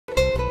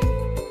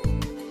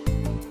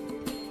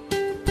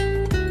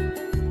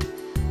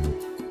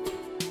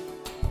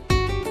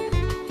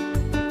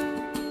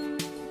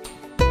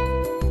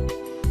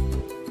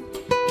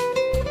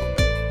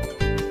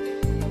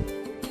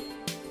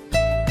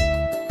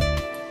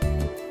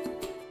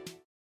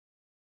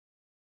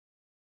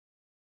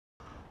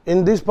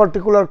In this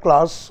particular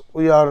class,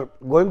 we are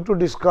going to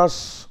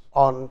discuss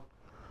on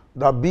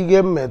the big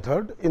M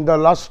method. In the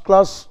last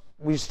class,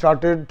 we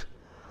started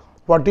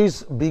what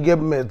is big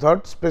M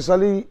method,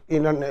 especially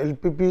in an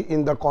LPP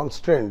in the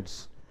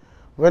constraints.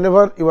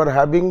 Whenever you are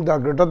having the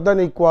greater than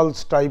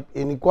equals type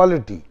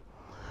inequality,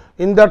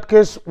 in that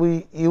case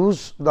we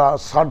use the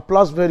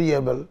surplus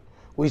variable,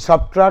 we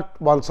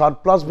subtract one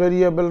surplus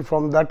variable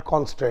from that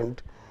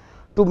constraint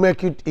to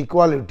make it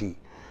equality.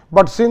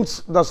 But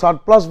since the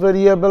surplus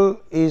variable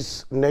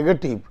is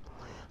negative,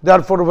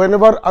 therefore,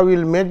 whenever I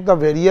will make the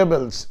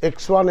variables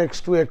x 1,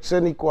 x 2, x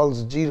n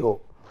equals 0,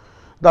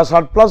 the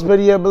surplus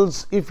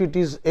variables, if it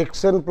is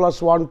x n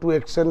plus 1 to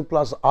x n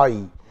plus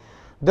I,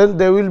 then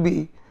there will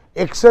be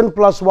x n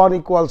plus 1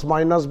 equals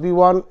minus b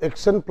 1,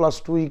 x n plus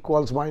 2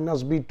 equals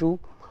minus b 2,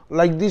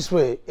 like this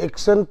way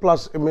x n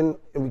plus m n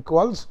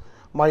equals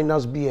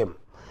minus b m.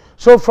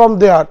 So, from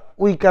there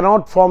we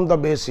cannot form the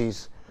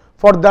basis.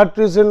 For that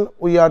reason,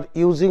 we are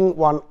using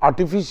one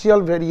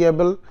artificial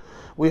variable,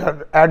 we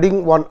are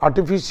adding one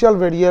artificial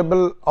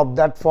variable of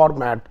that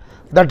format,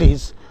 that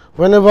is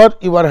whenever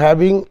you are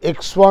having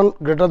x 1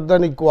 greater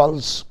than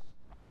equals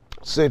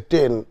say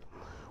 10,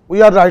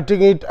 we are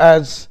writing it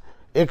as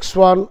x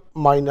 1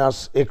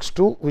 minus x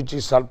 2, which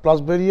is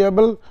surplus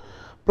variable,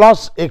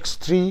 plus x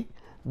 3,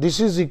 this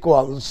is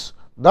equals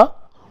the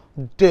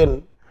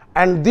 10,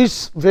 and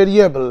this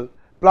variable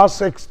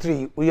plus x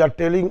 3 we are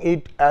telling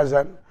it as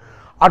an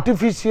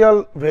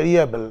artificial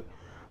variable,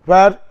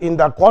 where in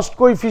the cost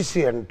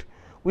coefficient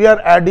we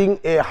are adding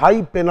a high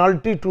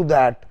penalty to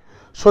that.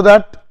 So,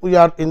 that we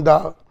are in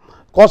the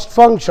cost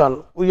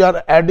function we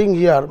are adding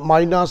here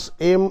minus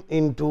m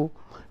into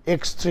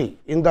x 3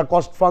 in the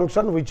cost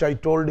function, which I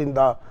told in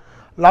the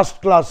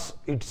last class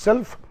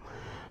itself,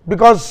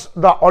 because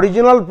the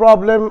original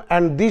problem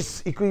and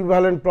this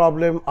equivalent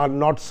problem are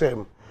not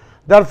same.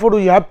 Therefore,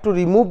 we have to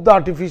remove the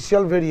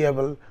artificial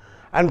variable,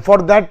 and for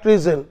that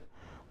reason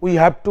we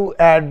have to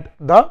add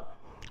the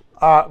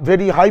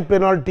very high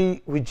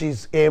penalty, which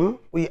is m.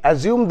 We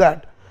assume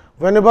that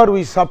whenever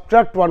we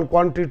subtract one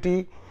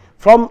quantity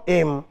from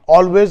m,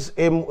 always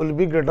m will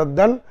be greater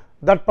than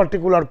that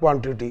particular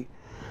quantity.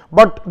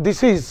 But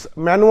this is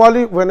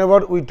manually,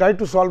 whenever we try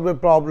to solve a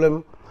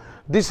problem,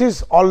 this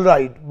is all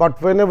right,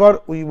 but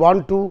whenever we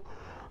want to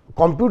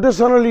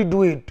computationally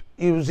do it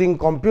using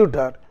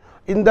computer,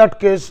 in that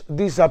case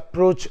this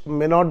approach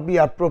may not be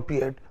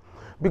appropriate,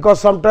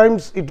 because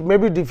sometimes it may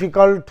be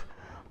difficult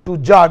to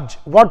judge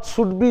what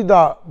should be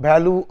the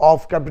value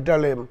of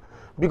capital M,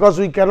 because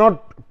we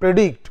cannot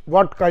predict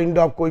what kind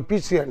of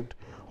coefficient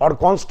or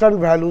constant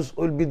values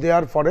will be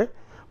there for a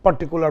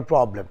particular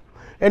problem.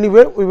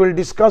 Anyway, we will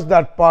discuss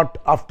that part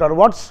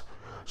afterwards.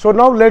 So,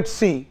 now let us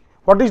see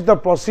what is the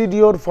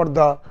procedure for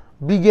the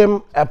big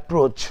M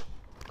approach.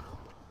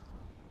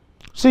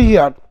 See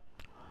here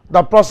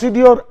the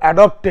procedure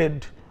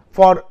adopted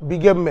for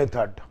big M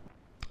method.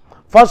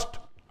 First,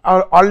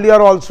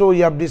 earlier also we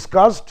have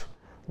discussed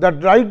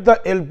that write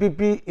the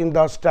LPP in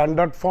the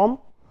standard form,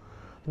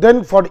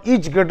 then for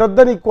each greater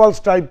than equals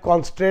type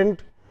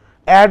constraint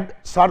add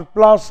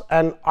surplus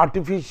and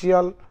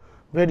artificial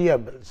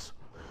variables.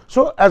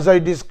 So, as I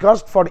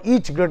discussed, for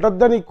each greater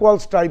than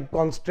equals type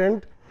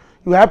constraint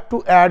you have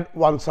to add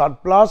one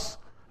surplus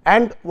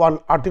and one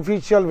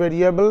artificial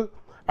variable,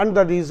 and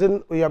the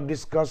reason we have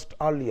discussed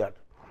earlier.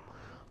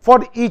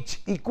 For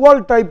each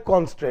equal type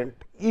constraint,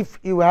 if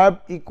you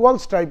have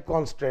equals type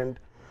constraint,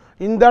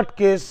 in that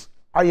case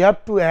I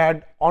have to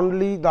add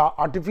only the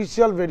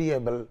artificial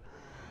variable.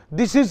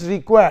 This is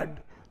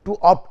required to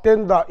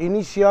obtain the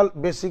initial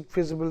basic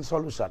feasible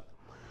solution,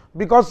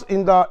 because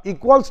in the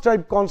equals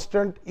type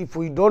constraint, if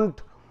we do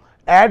not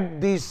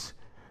add this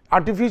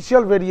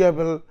artificial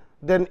variable,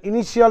 then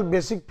initial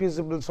basic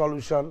feasible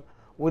solution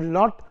will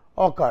not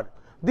occur.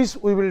 This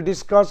we will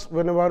discuss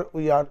whenever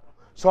we are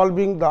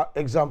solving the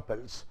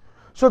examples.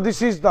 So,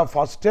 this is the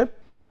first step.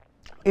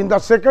 In the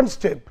second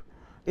step,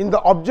 in the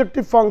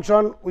objective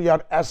function we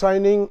are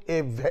assigning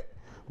a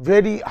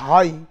very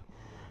high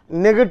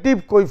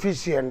negative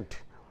coefficient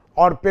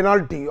or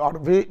penalty, or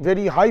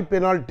very high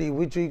penalty,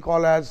 which we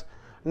call as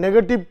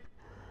negative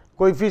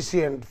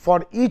coefficient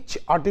for each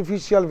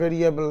artificial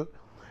variable,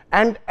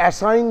 and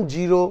assign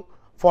 0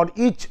 for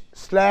each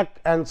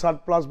slack and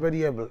surplus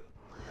variable.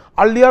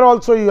 Earlier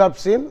also you have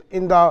seen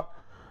in the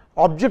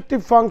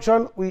objective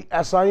function we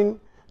assign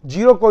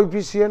 0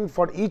 coefficient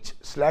for each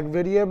slack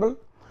variable.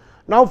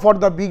 Now, for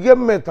the big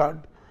M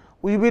method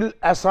we will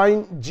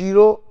assign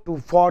 0 to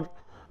for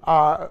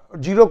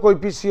 0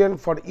 coefficient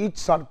for each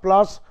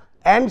surplus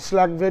and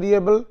slack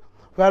variable,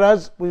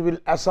 whereas we will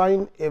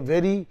assign a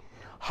very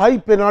high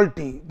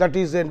penalty, that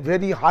is a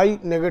very high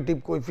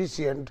negative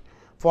coefficient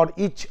for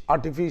each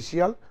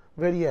artificial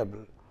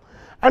variable.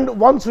 And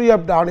once we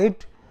have done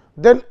it,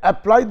 then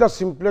apply the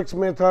simplex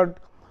method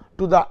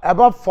to the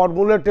above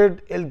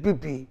formulated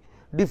LPP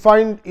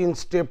defined in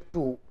step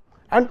 2,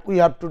 and we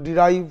have to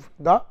derive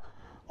the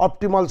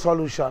optimal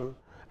solution,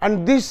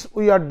 and this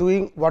we are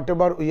doing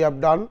whatever we have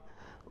done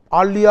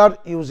earlier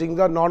using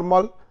the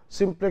normal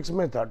simplex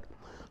method.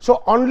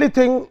 So, only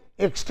thing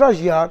extra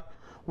here,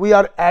 we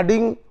are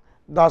adding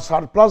the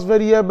surplus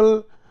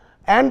variable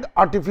and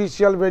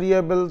artificial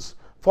variables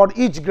for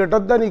each greater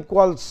than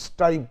equals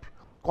type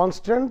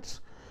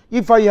constants.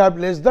 If I have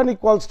less than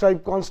equals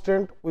type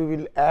constant, we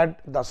will add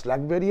the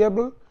slack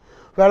variable,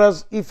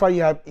 whereas if I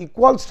have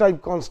equals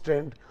type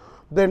constant,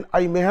 then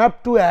I may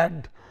have to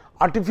add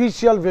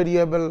artificial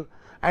variable,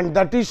 and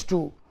that is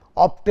to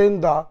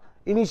obtain the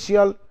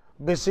initial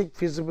basic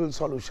feasible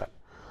solution.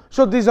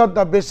 So, these are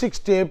the basic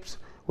steps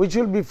which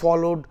will be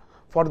followed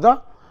for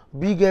the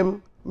big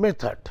M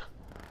method.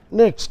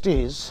 Next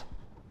is,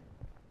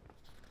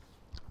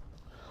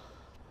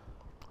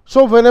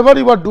 so whenever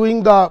you are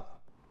doing the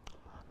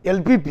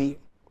LPP,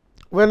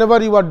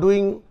 whenever you are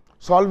doing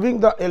solving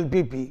the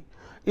LPP,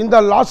 in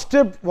the last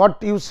step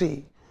what you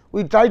see,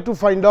 we try to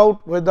find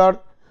out whether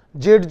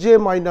Zj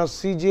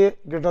minus Cj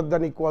greater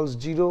than equals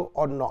 0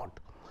 or not.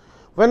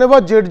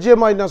 Whenever Zj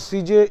minus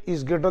Cj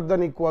is greater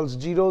than equals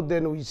 0,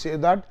 then we say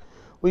that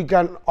we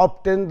can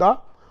obtain the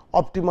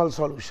optimal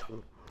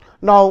solution.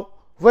 Now,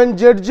 when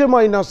Zj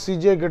minus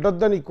Cj greater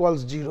than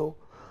equals 0,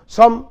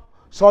 some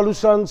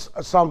solutions,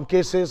 some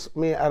cases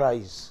may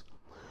arise.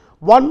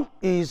 One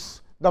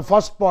is the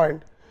first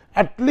point,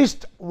 at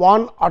least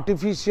one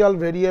artificial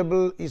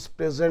variable is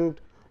present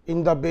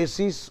in the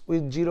basis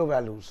with 0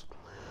 values.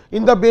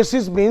 In the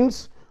basis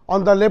means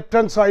on the left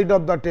hand side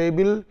of the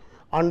table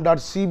under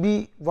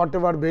CB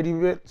whatever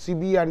variable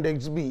CB and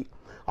XB,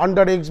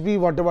 under XB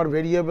whatever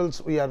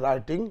variables we are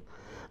writing,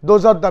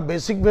 those are the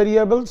basic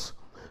variables.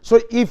 So,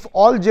 if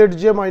all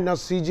Zj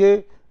minus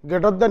Cj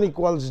greater than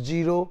equals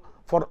 0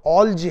 for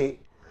all j,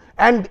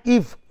 and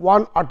if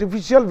one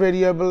artificial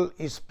variable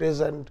is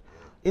present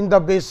in the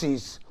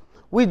basis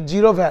with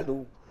 0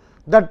 value,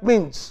 that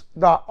means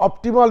the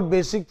optimal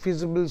basic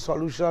feasible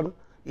solution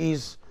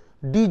is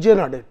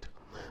degenerate.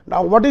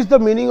 Now, what is the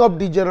meaning of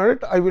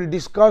degenerate? I will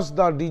discuss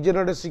the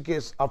degeneracy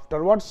case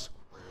afterwards.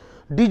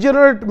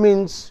 Degenerate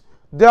means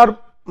there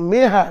may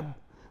have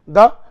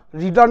the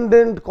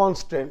redundant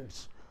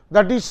constants,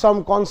 that is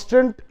some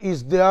constant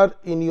is there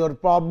in your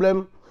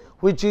problem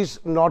which is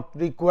not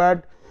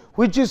required,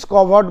 which is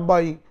covered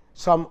by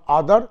some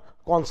other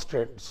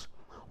constants,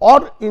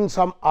 or in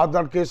some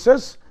other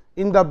cases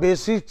in the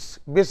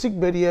basic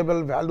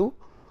variable value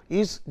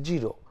is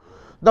 0.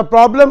 The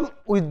problem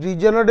with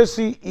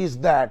degeneracy is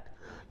that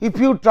if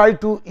you try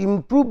to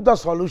improve the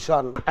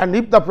solution and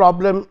if the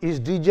problem is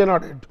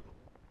degenerate,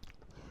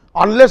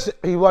 unless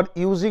you are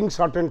using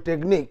certain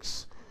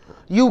techniques,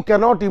 you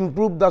cannot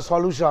improve the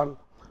solution,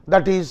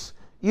 that is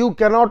you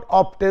cannot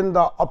obtain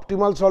the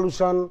optimal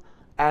solution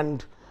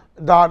and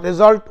the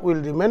result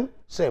will remain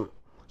same.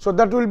 So,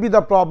 that will be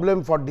the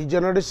problem for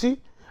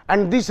degeneracy,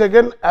 and this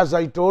again as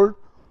I told,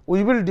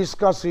 we will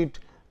discuss it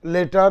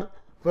later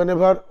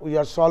whenever we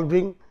are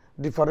solving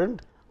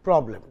different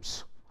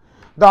problems.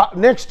 The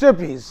next step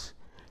is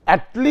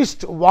at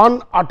least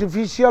one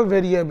artificial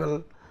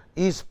variable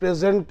is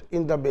present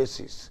in the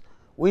basis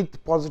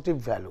with positive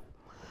value.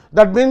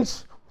 That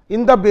means,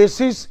 in the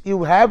basis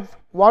you have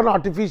one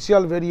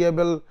artificial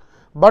variable,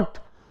 but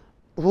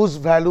whose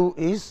value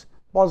is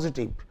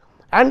positive,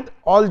 and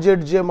all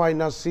Zj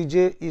minus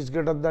Cj is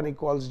greater than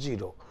equals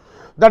 0.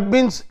 That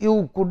means,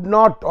 you could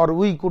not or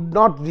we could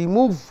not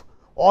remove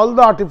all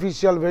the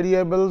artificial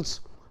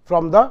variables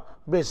from the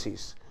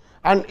basis,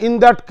 and in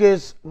that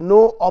case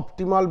no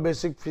optimal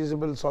basic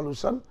feasible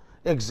solution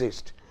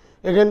exists.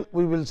 Again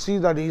we will see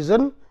the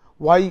reason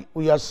why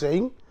we are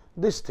saying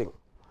this thing.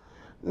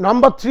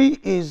 Number 3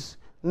 is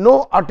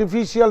no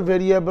artificial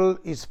variable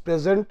is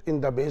present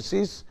in the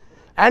basis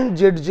and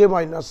Zj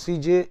minus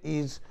Cj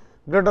is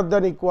greater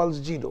than equals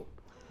 0.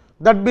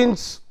 That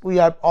means, we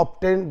have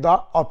obtained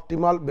the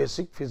optimal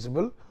basic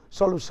feasible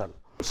solution.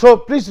 So,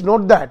 please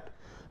note that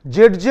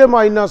Zj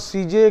minus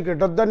Cj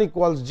greater than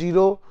equals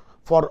 0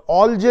 for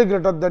all j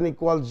greater than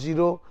equals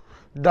 0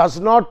 does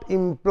not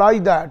imply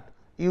that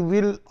you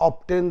will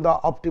obtain the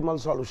optimal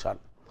solution.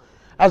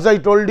 As I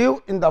told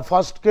you in the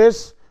first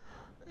case,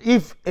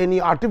 if any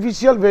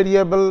artificial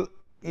variable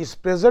is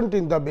present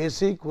in the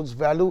basic whose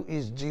value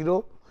is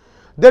 0,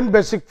 then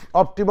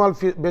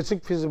optimal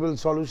basic feasible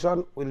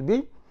solution will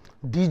be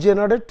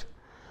degenerate,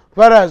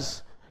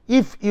 whereas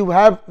if you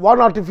have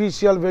one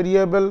artificial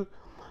variable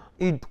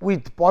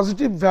with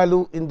positive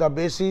value in the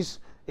basis,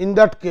 in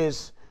that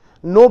case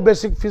no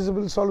basic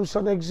feasible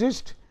solution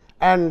exists,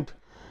 and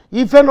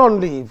if and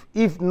only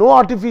if no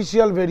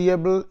artificial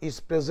variable is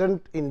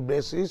present in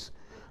basis,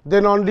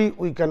 then only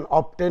we can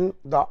obtain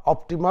the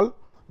optimal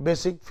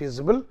basic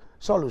feasible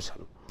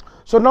solution.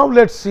 So, now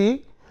let us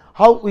see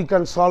how we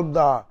can solve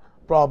the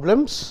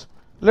problems.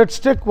 Let us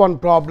take one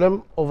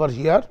problem over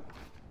here.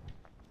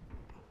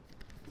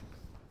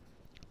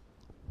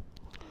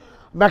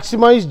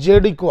 Maximize z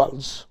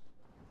equals,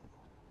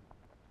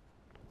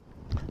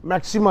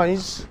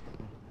 maximize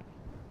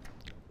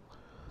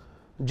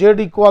z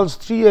equals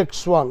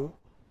 3x1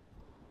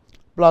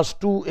 plus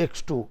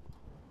 2x2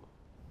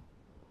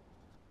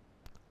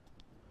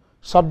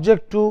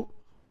 subject to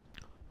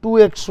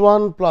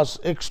 2x1 plus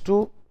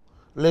x2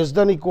 less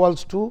than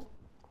equals to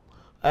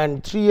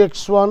and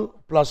 3x1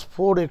 plus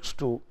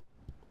 4x2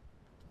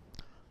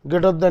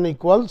 greater than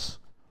equals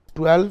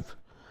 12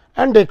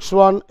 and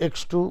x1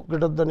 x2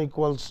 greater than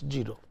equals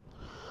 0.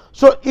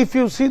 So, if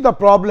you see the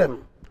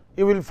problem,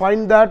 you will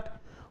find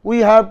that we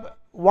have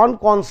one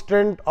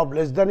constant of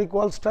less than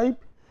equals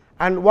type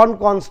and one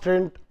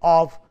constant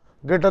of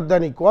greater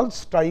than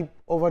equals type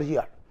over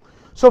here.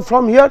 So,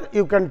 from here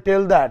you can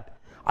tell that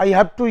I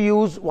have to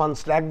use one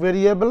slack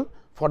variable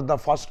for the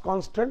first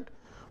constant,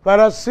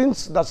 whereas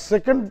since the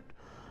second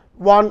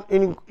one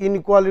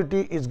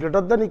inequality is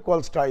greater than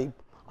equals type,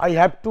 I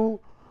have to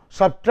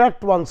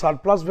subtract one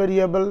surplus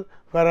variable,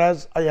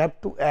 whereas I have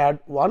to add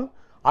one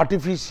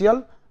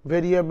artificial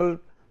variable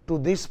to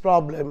this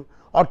problem,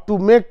 or to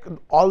make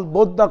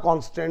both the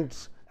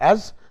constants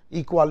as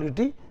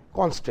equality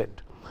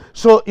constant.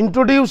 So,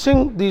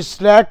 introducing the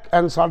slack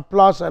and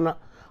surplus and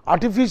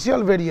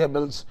artificial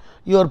variables,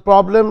 your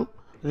problem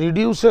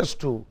reduces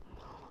to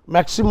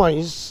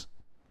maximize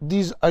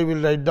these. I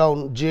will write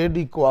down z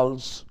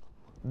equals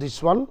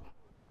this one,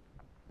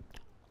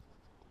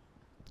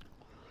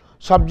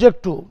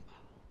 subject to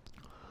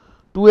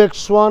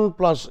 2x1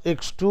 plus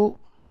x2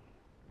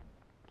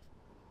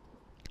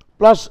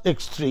 plus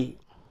x3.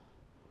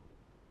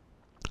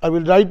 I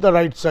will write the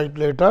right side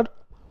later,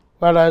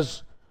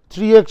 whereas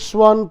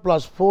 3x1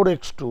 plus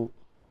 4x2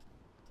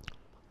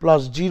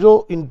 plus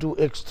 0 into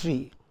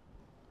x3,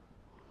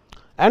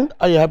 and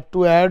I have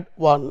to add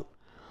one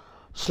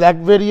slack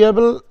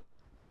variable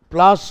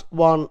plus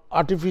one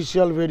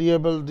artificial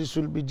variable, this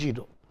will be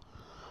 0.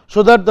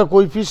 So, that the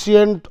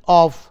coefficient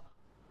of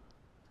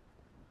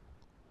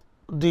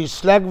the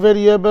slack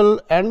variable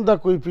and the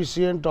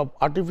coefficient of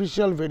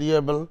artificial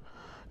variable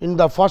in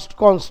the first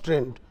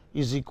constant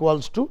is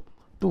equals to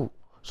 2.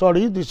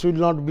 Sorry, this will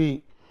not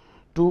be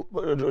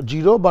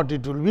 0, but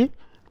it will be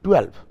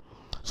 12.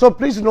 So,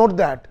 please note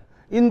that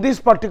in this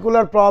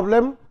particular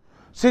problem,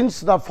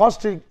 since the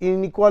first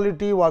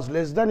inequality was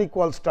less than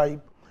equals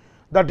type,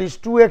 that is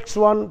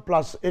 2x1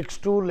 plus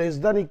x2 less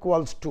than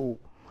equals 2.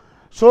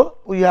 So,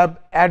 we have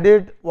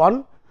added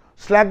one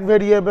slack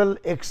variable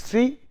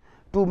x3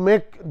 to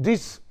make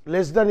this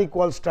less than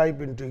equals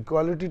type into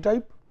equality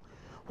type,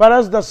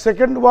 whereas the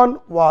second one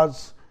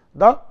was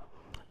the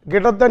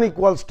greater than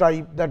equals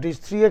type, that is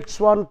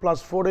 3x1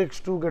 plus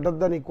 4x2 greater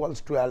than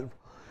equals 12.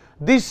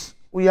 This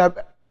we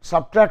have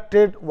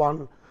subtracted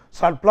one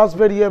surplus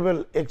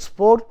variable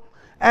x4,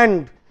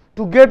 and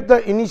to get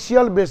the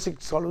initial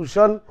basic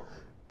solution,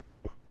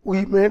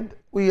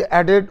 we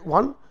added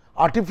one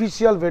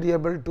artificial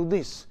variable to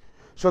this.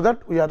 So,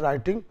 that we are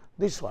writing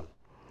this one.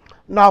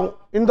 Now,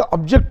 in the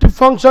objective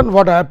function,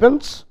 what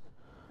happens?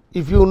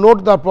 If you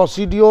note the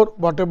procedure,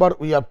 whatever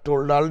we have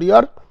told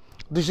earlier,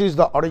 this is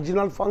the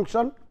original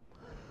function.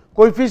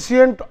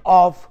 Coefficient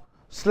of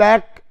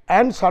slack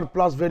and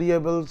surplus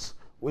variables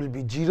will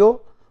be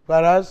 0,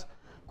 whereas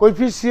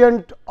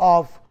coefficient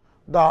of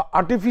the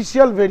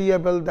artificial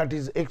variable, that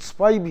is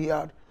x5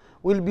 here,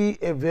 will be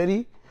a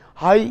very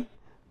high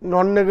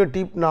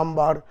non-negative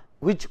number,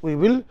 which we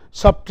will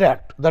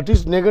subtract, that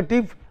is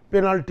negative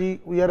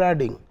penalty we are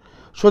adding.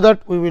 So,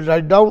 that we will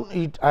write down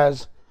it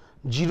as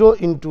 0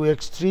 into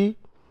x3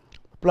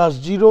 plus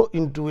 0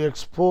 into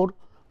x4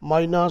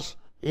 minus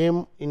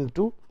m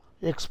into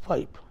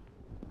x5.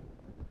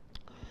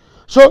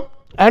 So,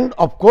 and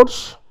of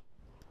course,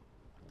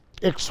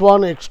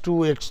 x1,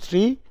 x2,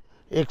 x3,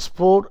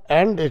 x4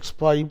 and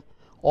x5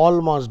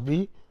 all must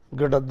be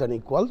greater than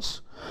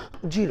equals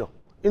 0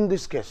 in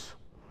this case.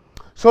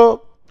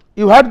 So,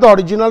 you had the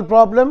original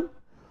problem,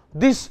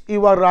 this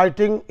you are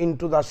writing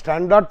into the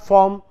standard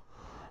form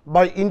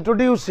by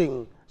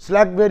introducing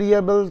slack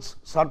variables,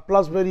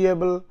 surplus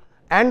variable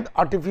and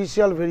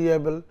artificial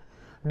variable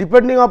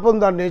depending upon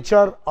the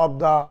nature of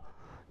the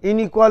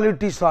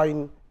inequality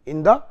sign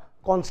in the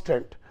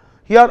constant.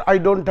 Here I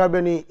do not have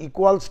any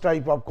equals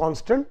type of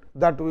constant,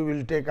 that we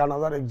will take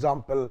another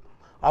example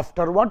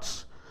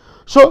afterwards.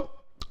 So,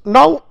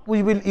 now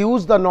we will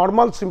use the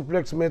normal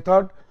simplex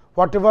method,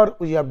 whatever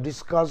we have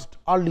discussed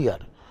earlier.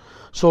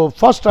 So,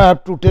 first I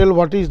have to tell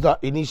what is the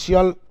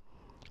initial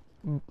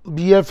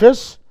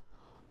BFS,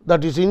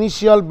 that is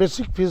initial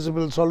basic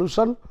feasible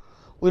solution,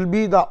 will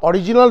be the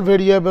original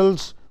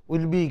variables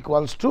will be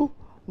equals to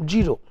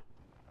 0,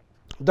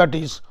 that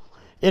is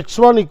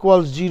x1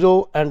 equals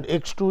 0 and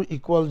x2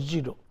 equals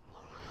 0.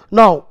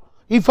 Now,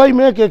 if I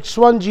make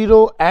x1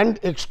 0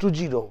 and x2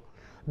 0,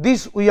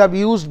 this we have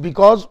used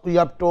because we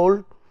have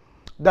told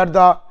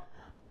that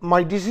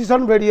my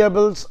decision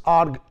variables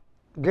are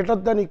greater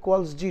than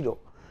equals 0,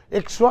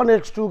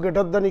 x1 x2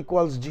 greater than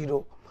equals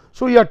 0.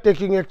 So, we are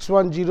taking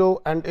x1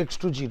 0 and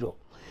x2 0.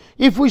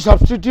 If we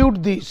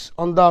substitute this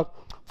on the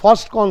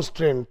first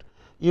constraint,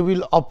 you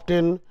will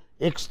obtain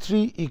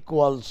x3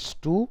 equals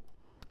 2,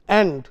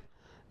 and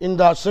in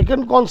the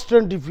second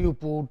constant if you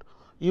put,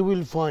 you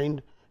will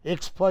find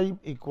x5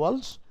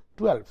 equals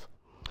 12.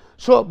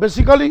 So,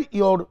 basically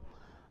your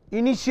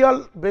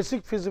initial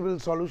basic feasible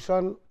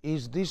solution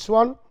is this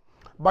one,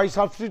 by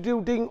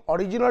substituting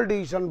original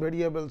decision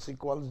variables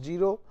equals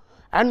 0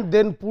 and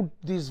then put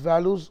these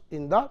values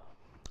in the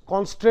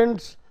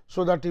constants,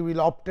 so that you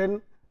will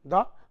obtain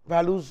the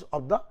values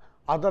of the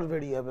other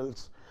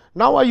variables.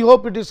 Now, I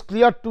hope it is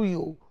clear to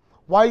you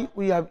why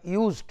we have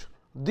used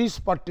this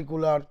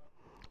particular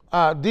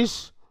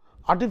this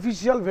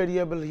artificial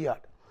variable here,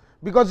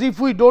 because if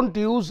we do not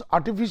use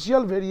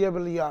artificial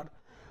variable here,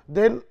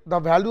 then the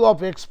value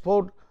of x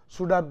 4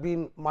 should have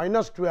been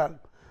 -12,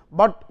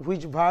 but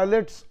which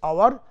violates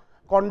our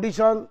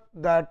condition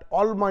that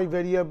all my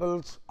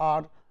variables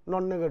are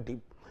non-negative.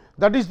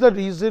 That is the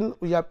reason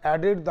we have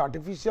added the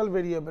artificial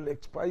variable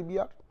x 5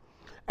 here,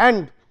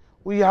 and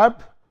we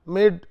have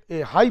made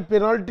a high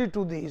penalty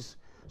to this,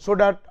 so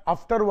that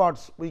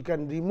afterwards we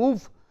can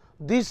remove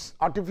this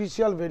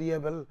artificial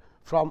variable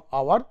from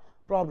our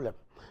problem.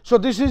 So,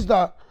 this is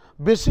the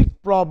basic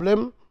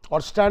problem or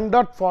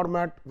standard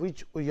format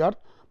which we are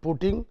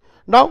putting.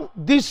 Now,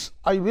 this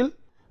I will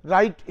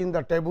write in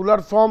the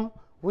tabular form,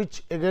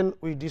 which again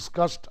we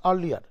discussed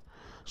earlier.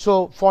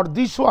 So, for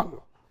this one,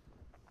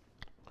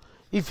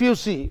 if you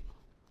see,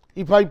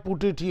 if I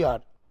put it here,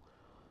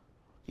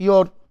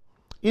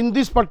 in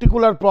this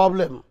particular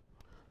problem,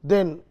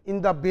 then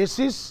in the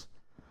basis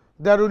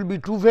there will be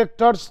two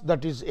vectors,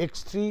 that is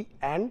x 3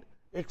 and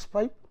x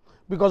 5,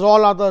 because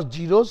all other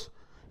zeros.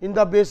 In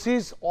the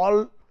basis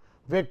all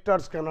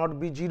vectors cannot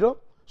be 0.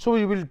 So,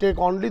 we will take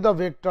only the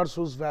vectors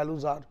whose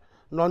values are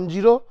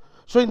non-zero.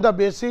 So, in the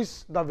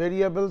basis the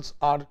variables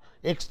are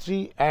x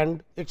 3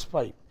 and x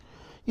 5.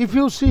 If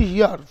you see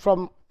here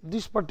from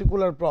this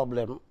particular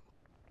problem,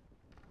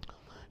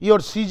 your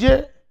C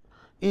j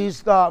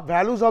is the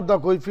values of the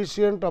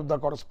coefficient of the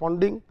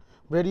corresponding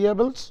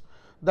variables,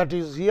 that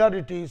is here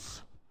it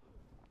is,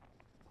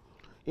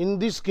 in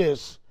this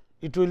case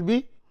it will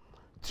be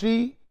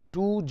 3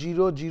 2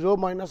 0 0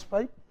 minus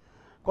 5,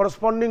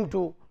 corresponding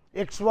to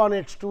x 1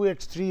 x 2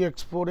 x 3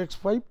 x 4 x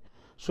 5.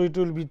 So, it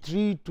will be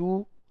 3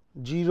 2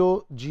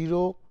 0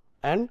 0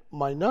 and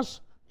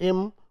minus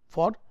m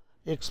for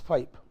x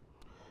 5.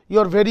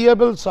 Your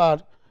variables are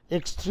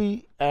x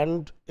 3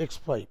 and x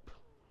 5.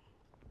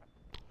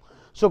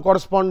 So,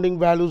 corresponding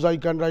values I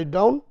can write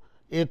down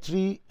a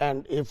 3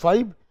 and a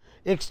 5.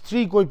 X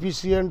 3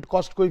 coefficient,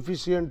 cost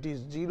coefficient is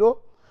 0,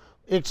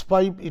 x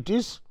 5 it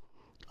is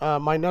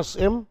minus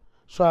m.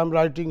 So, I am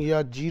writing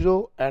here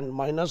 0 and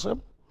minus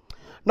m.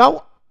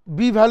 Now,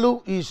 b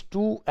value is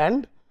 2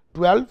 and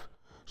 12.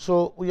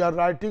 So, we are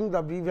writing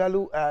the b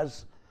value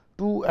as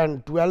 2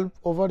 and 12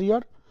 over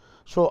here.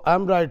 So, I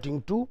am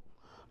writing 2.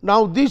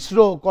 Now, this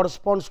row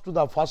corresponds to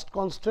the first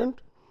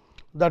constant,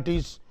 that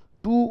is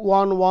 2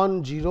 1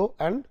 1 0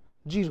 and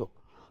 0.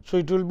 So,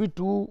 it will be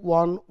 2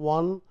 1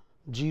 1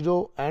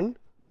 0 and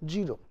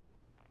 0.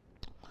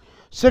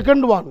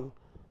 Second one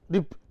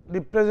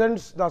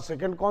represents the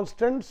second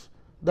constants,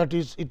 that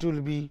is it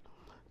will be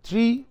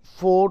 3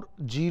 4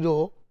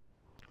 0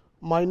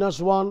 minus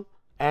 1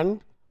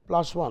 and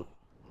plus 1.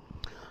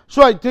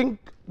 So, I think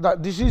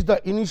that this is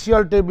the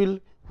initial table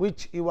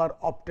which you are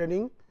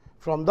obtaining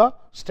from the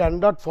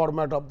standard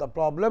format of the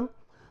problem,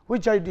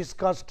 which I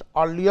discussed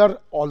earlier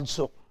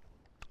also.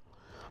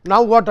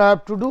 Now, what I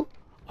have to do?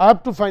 I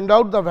have to find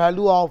out the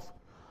value of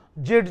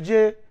z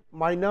j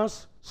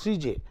minus c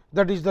j,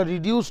 that is the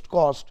reduced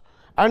cost,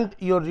 and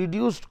your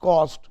reduced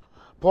cost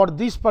for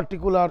this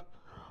particular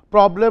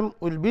problem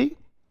will be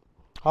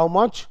how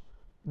much?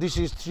 This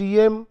is 3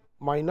 m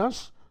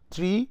minus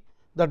 3,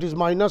 that is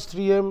minus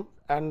 3 m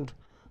and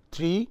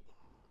 3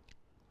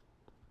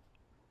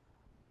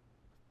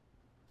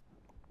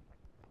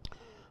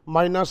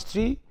 minus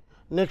 3.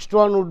 Next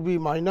one would be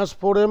minus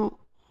 4 m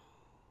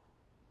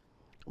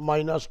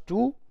minus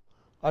 2.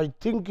 I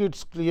think it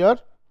is clear,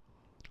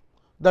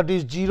 that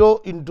is 0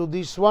 into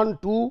this one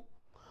 2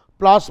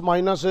 plus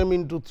minus m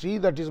into 3,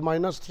 that is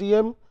minus 3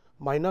 m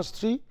minus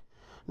 3.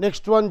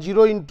 Next one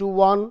 0 into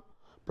 1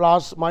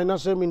 plus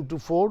minus m into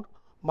 4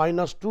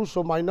 minus 2.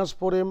 So, minus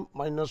 4 m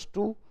minus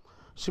 2.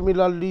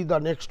 Similarly, the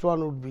next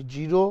one would be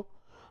 0.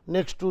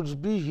 Next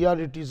would be here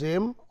it is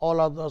m, all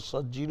others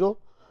are 0.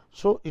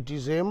 So, it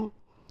is m,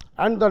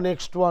 and the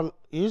next one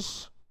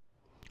is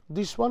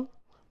this one,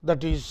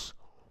 that is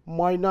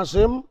minus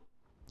m,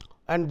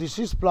 and this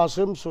is plus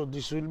m. So,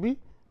 this will be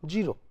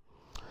 0.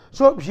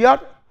 So, here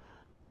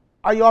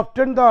I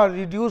obtained the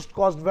reduced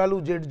cost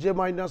value z j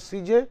minus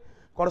c j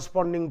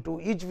corresponding to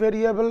each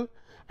variable,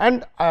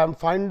 and I am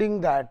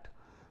finding that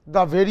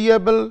the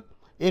variable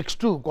x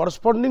 2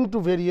 corresponding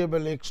to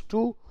variable x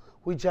 2,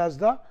 which has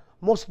the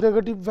most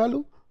negative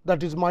value,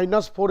 that is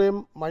minus 4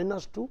 m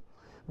minus 2,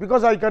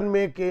 because I can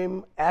make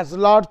m as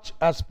large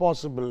as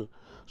possible.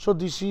 So,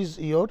 this is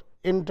your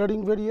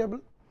entering variable.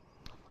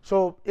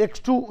 So, x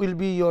 2 will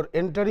be your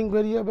entering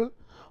variable.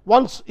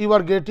 Once you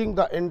are getting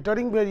the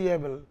entering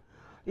variable,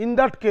 in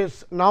that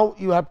case now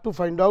you have to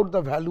find out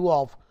the value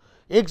of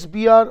x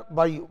b r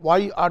by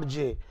y r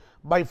j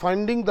by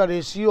finding the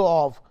ratio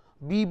of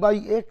b by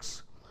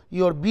x.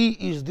 Your b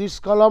is this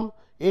column,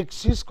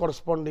 x is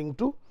corresponding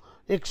to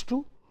x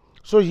 2.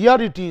 So,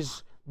 here it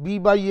is b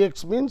by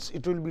x means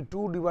it will be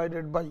 2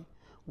 divided by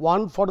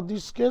 1 for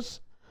this case,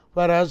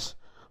 whereas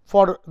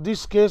for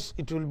this case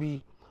it will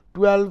be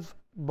 12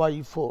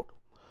 by 4.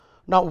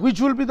 Now,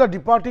 which will be the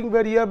departing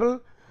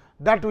variable?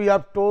 That we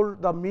have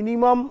told the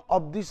minimum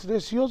of these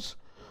ratios.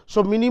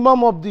 So,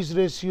 minimum of these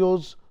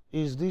ratios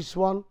is this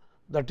one,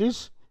 that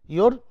is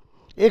your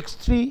x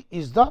 3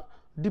 is the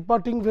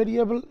departing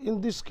variable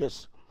in this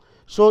case.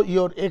 So,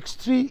 your x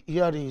 3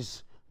 here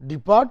is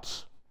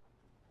departs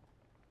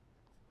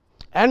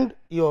and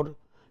your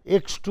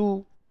x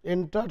 2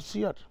 enters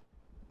here.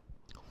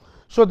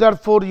 So,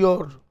 therefore,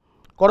 your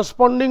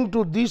corresponding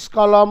to this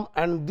column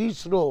and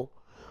this row,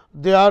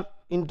 they are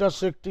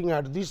intersecting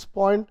at this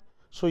point.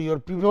 So, your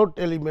pivot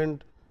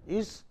element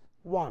is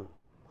 1.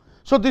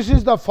 So, this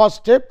is the first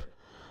step.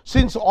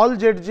 Since all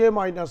z j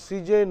minus c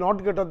j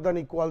not greater than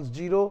equals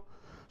 0.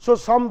 So,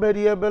 some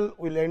variable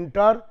will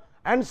enter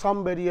and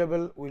some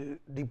variable will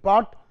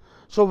depart.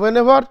 So,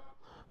 whenever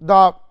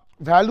the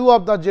value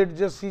of the z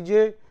j c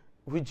j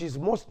which is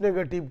most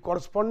negative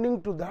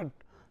corresponding to that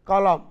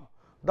column,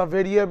 the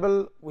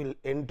variable will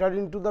enter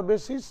into the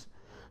basis.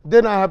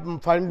 Then I am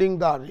finding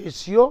the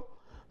ratio,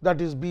 that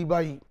is b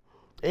by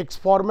x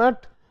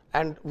format,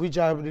 and which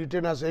I have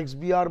written as x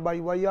b r by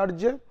y r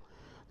j.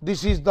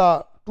 This is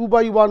the 2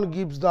 by 1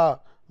 gives the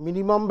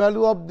minimum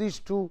value of these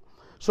two.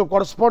 So,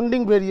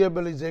 corresponding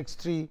variable is x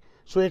 3.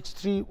 So, x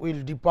 3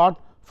 will depart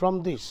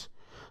from this.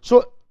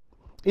 So,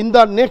 in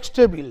the next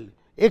table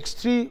x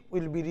 3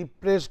 will be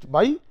replaced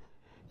by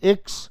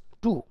x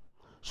 2.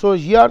 So,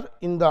 here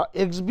in the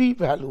x b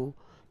value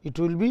it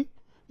will be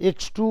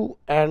x 2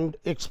 and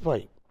x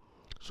 5.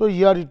 So,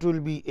 here it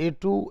will be a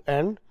 2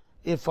 and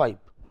a 5.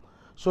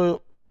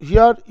 So,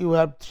 here you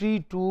have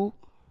 3 2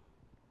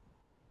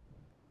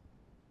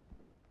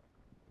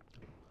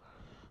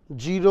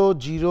 0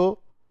 0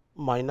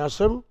 minus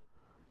m,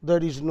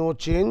 there is no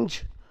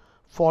change.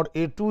 For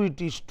a 2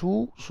 it is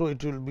 2. So,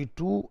 it will be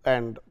 2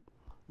 and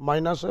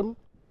minus m.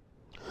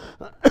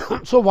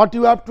 So, what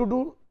you have to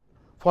do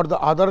for the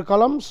other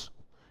columns,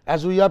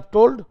 as we have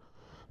told,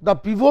 the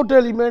pivot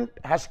element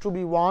has to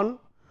be 1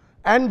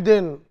 and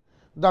then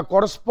the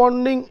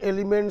corresponding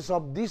elements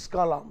of this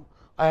column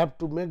I have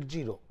to make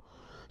 0.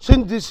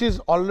 Since this is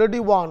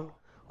already 1,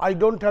 I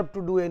do not have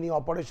to do any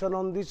operation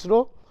on this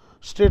row,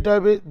 straight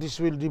away this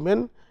will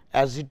remain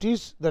as it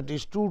is, that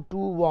is 2 2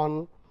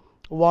 1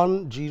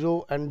 1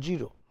 0 and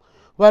 0.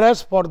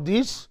 Whereas, for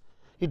this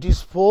it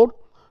is 4.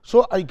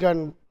 So, I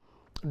can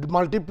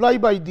multiply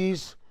by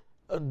this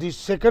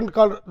second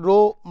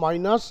row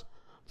minus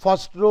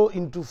first row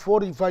into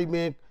 4 if I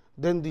make,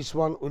 then this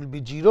one will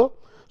be 0.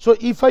 So,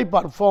 if I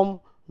perform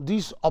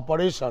this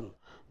operation,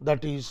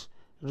 that is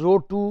row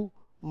 2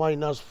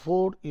 minus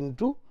 4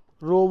 into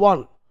row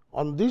 1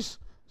 on this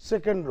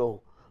second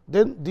row,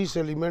 then this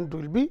element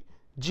will be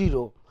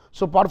 0.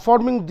 So,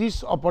 performing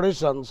these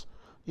operations,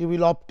 you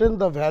will obtain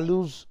the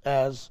values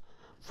as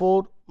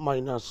 4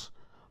 minus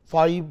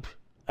 5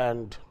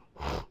 and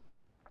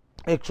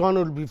x 1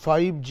 will be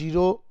 5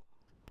 0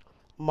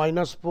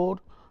 minus 4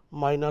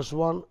 minus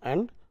 1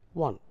 and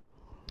 1.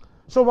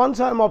 So, once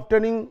I am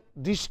obtaining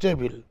this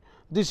table,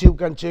 this you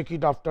can check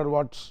it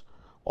afterwards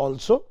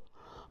also.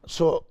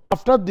 So,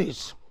 after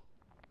this,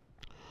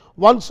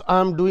 once I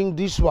am doing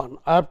this one,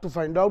 I have to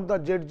find out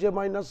the z j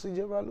minus c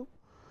j value.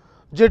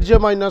 Z j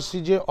minus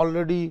c j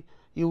already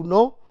you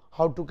know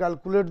how to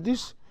calculate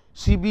this,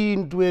 c b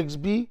into x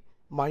b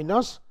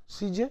minus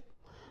c j.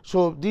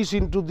 So, this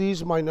into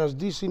this minus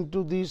this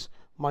into this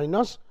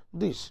minus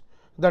this,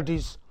 that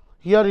is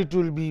here it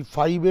will be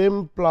 5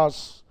 m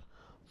plus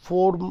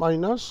 4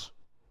 minus.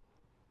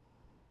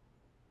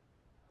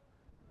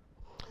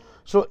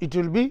 So, it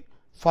will be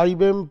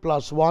 5 m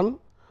plus 1,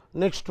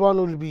 next one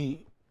will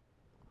be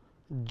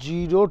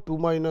 0 2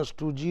 minus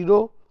 2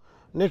 0,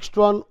 next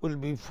one will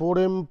be 4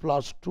 m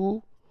plus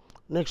 2,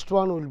 next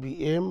one will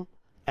be m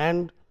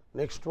and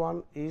next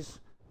one is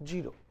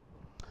 0.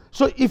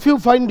 So, if you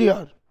find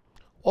here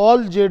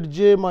all z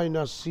j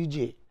minus c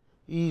j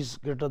is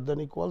greater than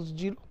equals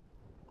 0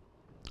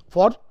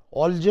 for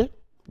all j,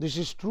 this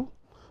is true.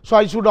 So,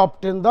 I should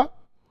obtain the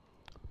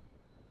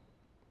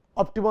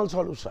optimal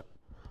solution.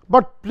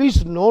 But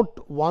please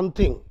note one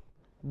thing,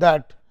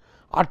 that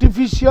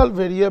artificial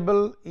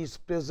variable is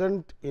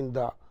present in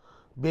the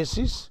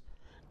basis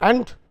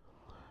and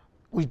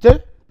with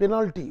a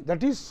penalty,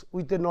 that is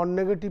with a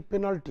non-negative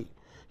penalty.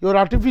 Your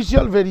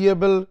artificial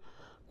variable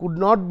could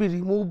not be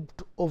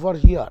removed over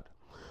here.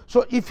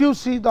 So, if you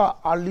see the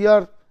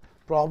earlier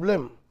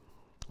problem,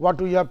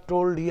 what we have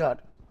told here,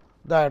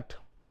 that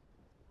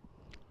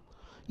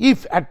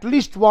if at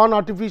least one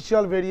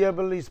artificial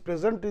variable is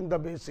present in the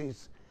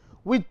basis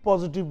with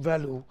positive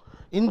value,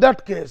 in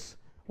that case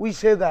we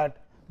say that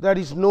there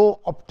is no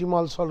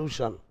optimal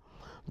solution.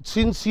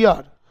 Since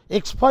here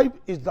x 5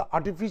 is the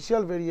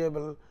artificial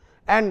variable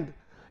and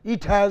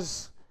it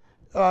has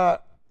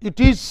it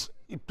is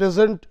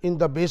present in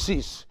the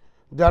basis,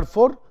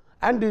 therefore,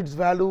 and its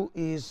value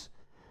is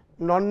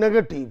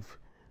non-negative.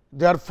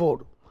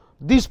 Therefore,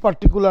 this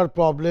particular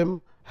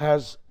problem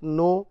has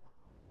no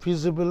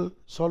feasible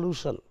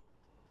solution.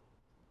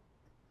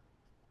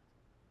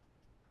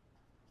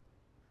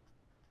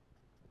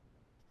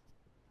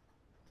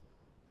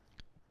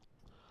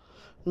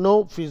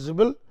 No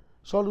feasible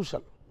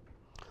solution.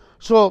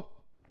 So,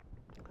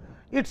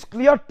 it is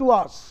clear to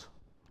us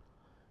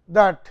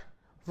that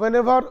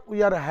whenever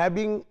we are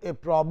having a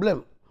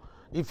problem,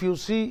 if you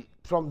see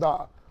from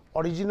the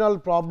original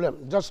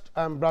problem, just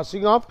I am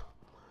brushing up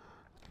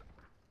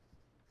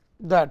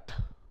that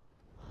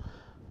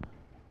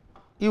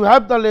you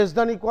have the less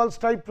than equals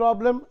type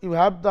problem, you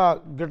have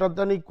the greater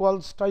than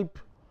equals type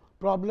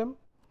problem,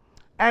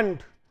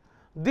 and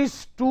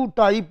these two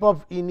type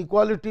of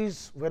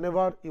inequalities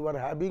whenever you are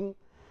having,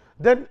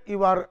 then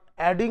you are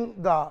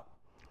adding the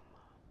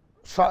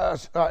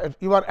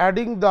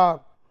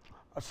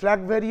slack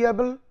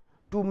variable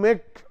to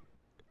make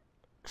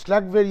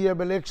slack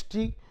variable x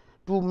t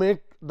to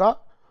make the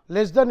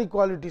less than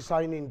equality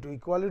sign into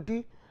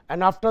equality,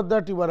 and after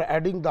that you are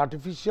adding the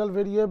artificial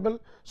variable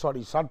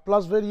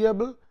surplus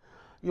variable,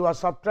 you are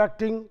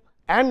subtracting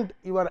and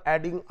you are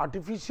adding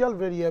artificial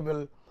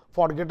variable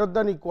for greater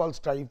than equals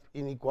type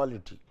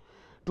inequality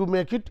to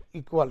make it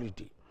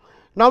equality.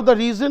 Now, the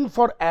reason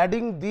for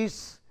adding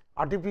this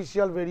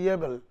artificial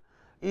variable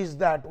is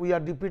that we are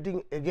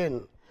repeating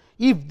again,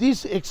 if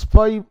this x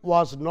 5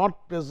 was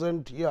not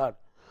present here,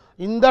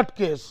 in that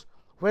case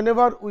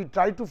whenever we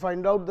try to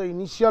find out the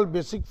initial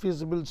basic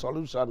feasible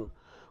solution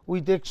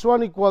with x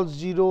 1 equals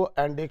 0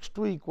 and x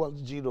 2 equals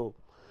 0,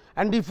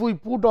 and if we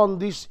put on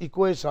these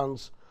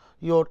equations,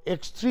 your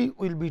x 3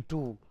 will be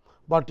 2,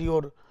 but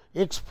your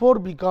x 4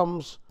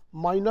 becomes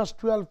minus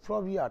 12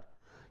 from here,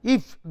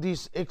 if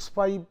this x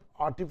 5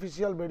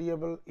 artificial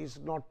variable is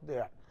not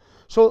there.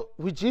 So,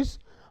 which is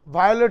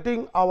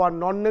violating our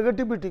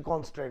non-negativity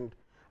constraint,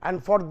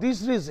 and for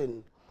this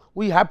reason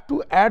we have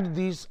to add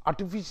this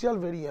artificial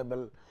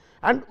variable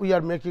and we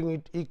are making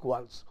it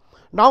equals.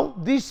 Now,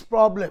 this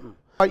problem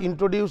by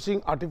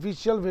introducing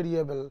artificial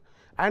variable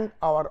and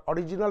our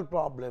original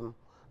problem,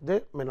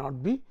 they may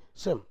not be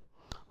same.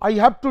 I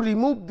have to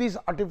remove this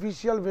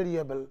artificial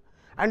variable,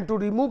 and to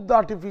remove the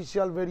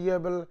artificial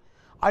variable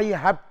I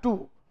have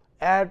to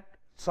add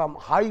some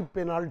high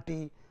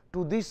penalty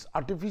to this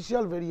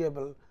artificial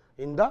variable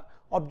in the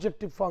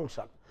objective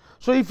function.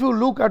 So, if you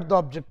look at the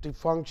objective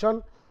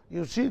function,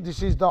 you see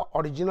this is the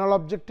original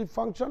objective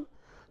function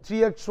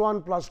 3 x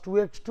 1 plus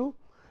 2 x 2,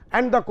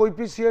 and the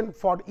coefficient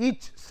for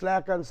each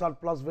slack and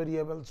surplus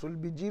variables will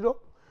be 0,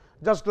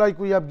 just like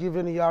we have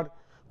given here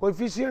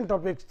coefficient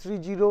of x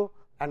 3 0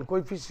 and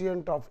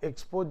coefficient of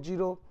x 4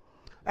 0,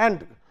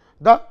 and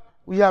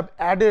we have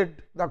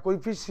added the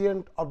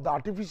coefficient of the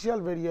artificial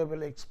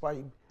variable x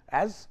 5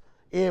 as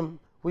m,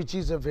 which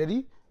is a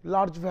very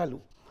large value.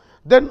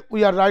 Then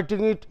we are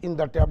writing it in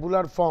the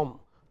tabular form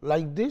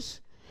like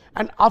this,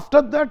 and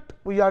after that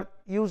we are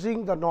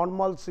using the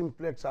normal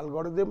simplex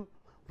algorithm,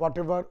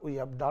 whatever we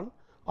have done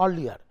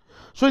earlier.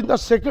 So, in the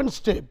second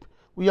step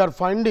we are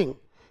finding,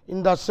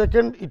 in the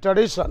second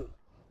iteration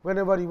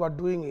whenever you are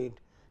doing it,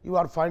 you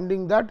are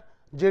finding that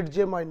z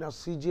j minus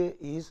c j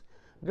is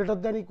greater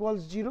than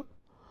equals 0,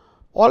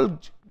 all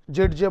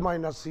z j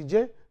minus c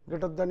j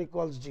greater than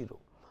equals 0,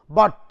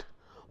 but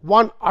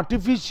one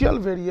artificial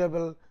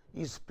variable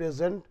is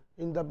present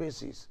in the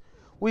basis.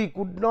 We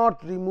could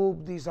not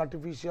remove this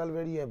artificial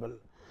variable.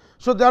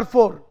 So,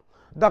 therefore,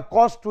 the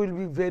cost will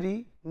be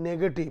very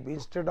negative,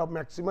 instead of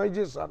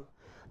maximization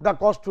the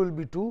cost will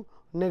be too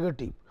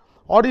negative,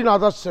 or in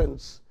other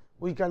sense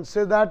we can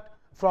say that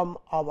from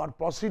our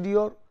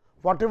procedure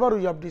whatever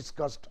we have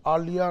discussed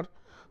earlier,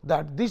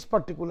 that this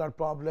particular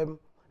problem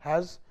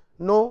has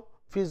no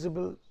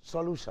feasible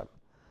solution.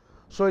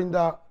 So, in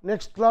the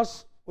next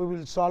class we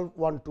will solve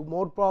 1-2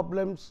 more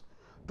problems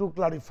to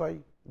clarify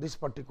this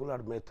particular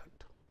method.